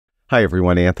Hi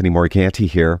everyone, Anthony Morganti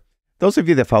here. Those of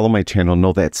you that follow my channel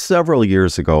know that several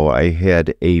years ago I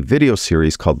had a video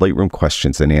series called Lightroom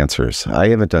Questions and Answers. I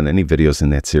haven't done any videos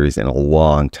in that series in a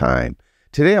long time.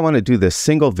 Today I want to do this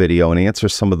single video and answer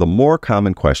some of the more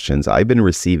common questions I've been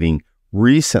receiving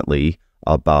recently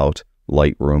about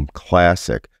Lightroom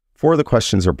Classic. 4 of the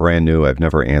questions are brand new. I've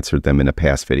never answered them in a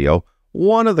past video.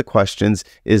 One of the questions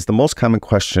is the most common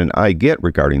question I get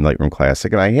regarding Lightroom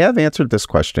Classic, and I have answered this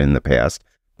question in the past,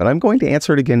 but I'm going to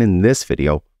answer it again in this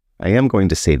video. I am going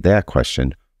to save that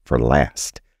question for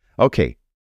last. Okay,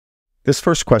 this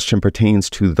first question pertains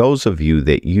to those of you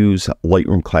that use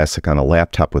Lightroom Classic on a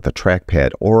laptop with a trackpad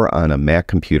or on a Mac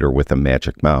computer with a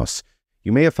magic mouse.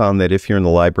 You may have found that if you're in the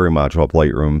library module of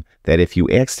Lightroom, that if you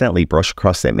accidentally brush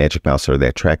across that magic mouse or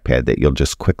that trackpad, that you'll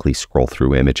just quickly scroll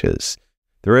through images.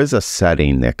 There is a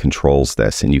setting that controls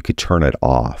this, and you could turn it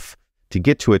off. To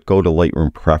get to it, go to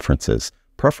Lightroom Preferences.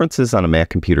 Preferences on a Mac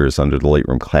computer is under the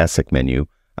Lightroom Classic menu.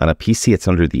 On a PC, it's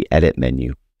under the Edit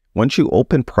menu. Once you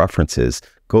open Preferences,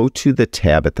 go to the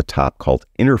tab at the top called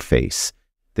Interface.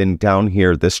 Then down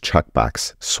here, this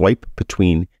checkbox, swipe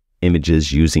between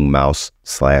images using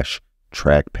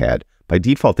mouse/trackpad. By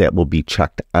default, that will be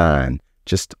checked on.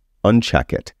 Just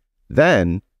uncheck it.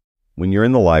 Then, when you're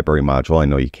in the library module, I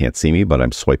know you can't see me, but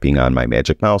I'm swiping on my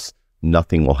magic mouse,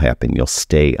 nothing will happen. You'll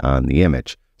stay on the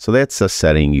image. So that's a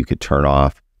setting you could turn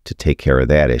off to take care of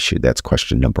that issue. That's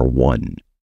question number 1.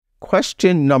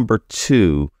 Question number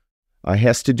 2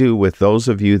 has to do with those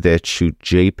of you that shoot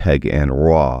JPEG and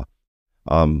RAW.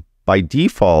 By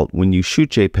default, when you shoot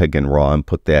JPEG and RAW and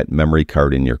put that memory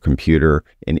card in your computer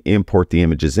and import the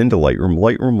images into Lightroom,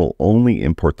 Lightroom will only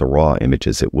import the RAW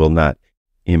images. It will not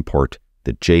import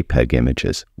the JPEG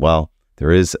images. Well,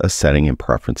 there is a setting in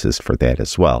Preferences for that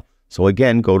as well. So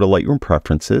again, go to Lightroom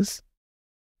Preferences.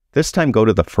 This time go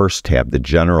to the first tab, the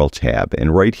General tab,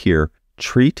 and right here,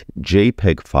 treat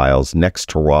JPEG files next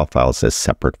to RAW files as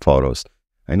separate photos.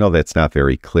 I know that's not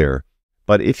very clear,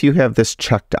 but if you have this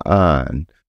checked on,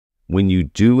 when you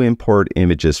do import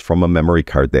images from a memory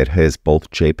card that has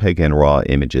both JPEG and RAW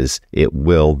images, it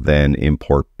will then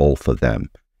import both of them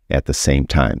at the same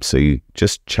time. So you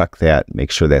just check that,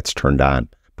 make sure that's turned on.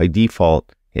 By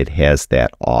default, it has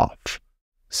that off.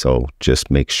 So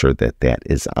just make sure that that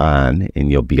is on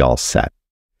and you'll be all set.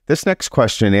 This next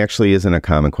question actually isn't a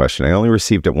common question. I only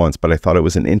received it once, but I thought it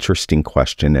was an interesting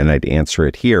question and I'd answer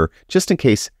it here just in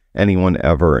case anyone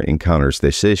ever encounters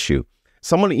this issue.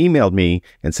 Someone emailed me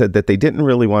and said that they didn't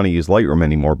really want to use Lightroom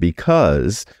anymore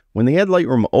because when they had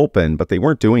Lightroom open, but they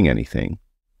weren't doing anything,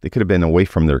 they could have been away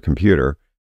from their computer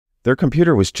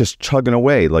was just chugging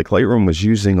away, like Lightroom was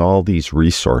using all these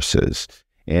resources.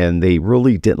 And they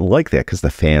really didn't like that because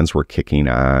the fans were kicking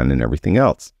on and everything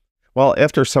else. Well,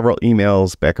 after several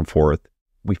emails back and forth,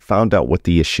 we found out what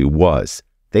the issue was.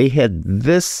 They had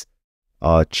this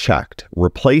checked.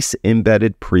 Replace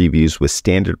embedded previews with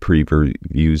standard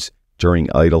previews during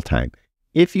idle time.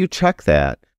 If you check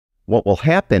that, what will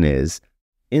happen is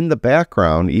in the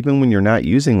background, even when you're not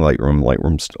using Lightroom,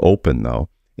 Lightroom's open though,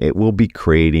 it will be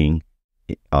creating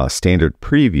standard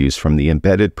previews from the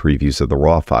embedded previews of the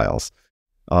RAW files.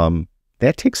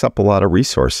 That takes up a lot of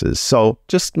resources. So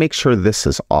just make sure this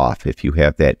is off if you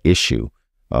have that issue.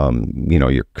 You know,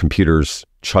 your computer's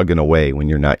chugging away when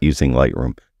you're not using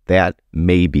Lightroom. That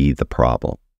may be the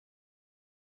problem.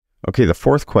 Okay, the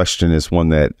fourth question is one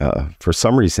that for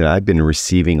some reason I've been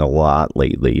receiving a lot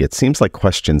lately. It seems like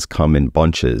questions come in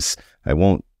bunches. I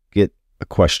won't get a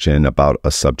question about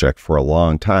a subject for a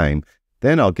long time.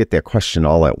 Then I'll get that question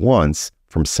all at once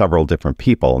from several different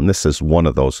people. And this is one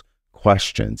of those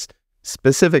questions.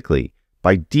 Specifically,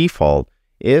 by default,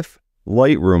 if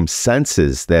Lightroom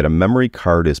senses that a memory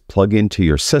card is plugged into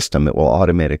your system, it will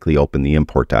automatically open the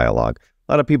import dialog.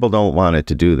 A lot of people don't want it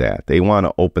to do that. They want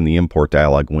to open the import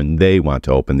dialog when they want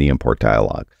to open the import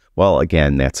dialog. Well,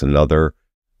 again, that's another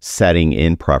setting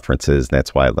in Preferences.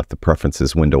 That's why I left the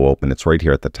Preferences window open. It's right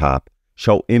here at the top.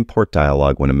 Show import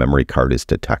dialog when a memory card is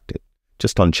detected.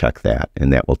 Just uncheck that,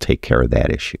 and that will take care of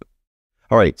that issue.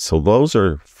 All right, so those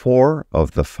are 4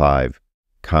 of the 5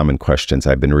 common questions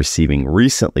I've been receiving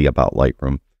recently about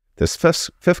Lightroom. This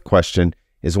fifth question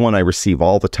is one I receive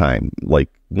all the time, like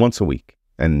once a week,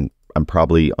 and I'm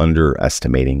probably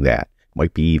underestimating that.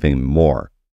 Might be even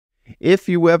more. If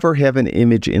you ever have an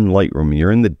image in Lightroom,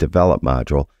 you're in the Develop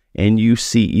module, and you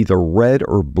see either red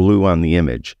or blue on the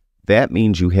image, that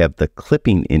means you have the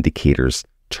clipping indicators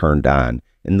turned on.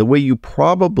 And the way you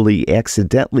probably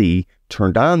accidentally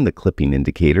turned on the clipping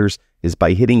indicators is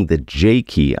by hitting the J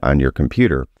key on your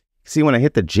computer. See, when I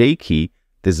hit the J key,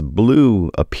 this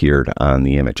blue appeared on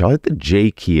the image. I'll hit the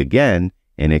J key again,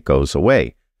 and it goes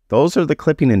away. Those are the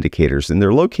clipping indicators, and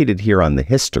they're located here on the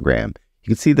histogram. You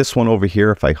can see this one over here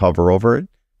if I hover over it.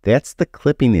 That's the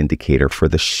clipping indicator for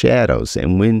the shadows.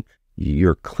 And when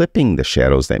you're clipping the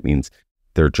shadows, that means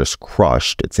they're just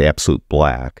crushed. It's absolute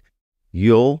black.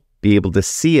 You'll be able to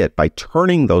see it by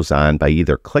turning those on by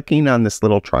either clicking on this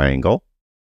little triangle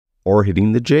or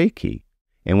hitting the J key.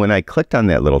 And when I clicked on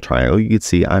that little triangle, you can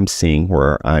see I'm seeing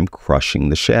where I'm crushing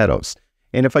the shadows.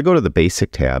 And if I go to the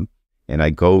Basic tab and I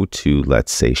go to,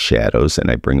 let's say, Shadows, and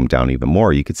I bring them down even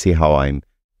more, you can see how I'm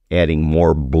adding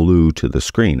more blue to the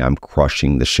screen. I'm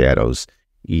crushing the shadows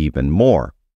even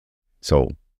more. So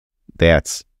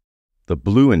that's the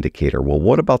blue indicator. Well,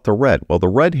 what about the red? Well, the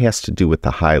red has to do with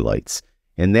the highlights.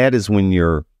 And that is when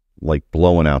you're like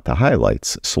blowing out the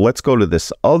highlights. So let's go to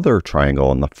this other triangle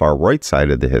on the far right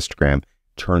side of the histogram,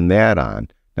 turn that on.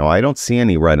 Now, I don't see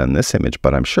any red on this image,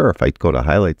 but I'm sure if I go to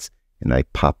highlights and I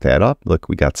pop that up, look,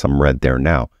 we got some red there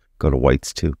now. Go to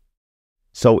whites too.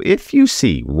 So if you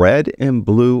see red and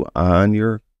blue on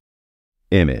your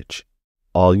image,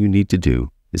 all you need to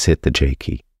do is hit the J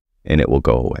key and it will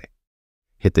go away.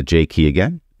 Hit the J key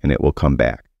again and it will come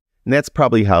back. And that's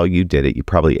probably how you did it. You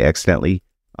probably accidentally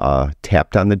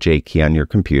tapped on the J key on your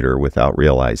computer without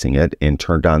realizing it and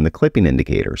turned on the clipping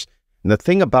indicators. And the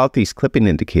thing about these clipping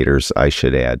indicators, I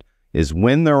should add, is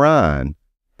when they're on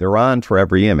for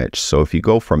every image. So if you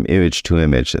go from image to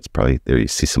image, that's probably, there you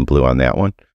see some blue on that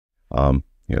one.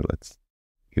 Here, let's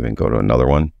even go to another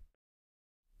one.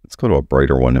 Let's go to a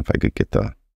brighter one if I could get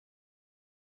the,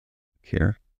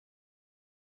 here.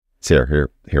 So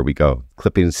here we go.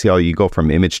 Clipping, see how you go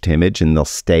from image to image and they'll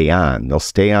stay on. They'll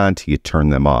stay on till you turn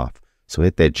them off. So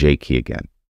hit that J key again.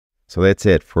 So that's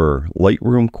it for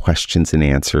Lightroom questions and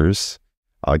answers.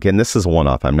 Again, this is a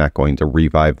one-off. I'm not going to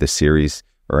revive the series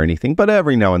or anything, but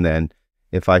every now and then,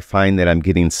 if I find that I'm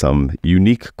getting some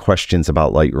unique questions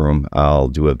about Lightroom, I'll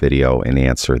do a video and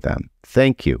answer them.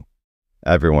 Thank you,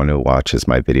 everyone who watches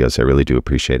my videos. I really do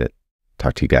appreciate it.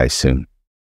 Talk to you guys soon.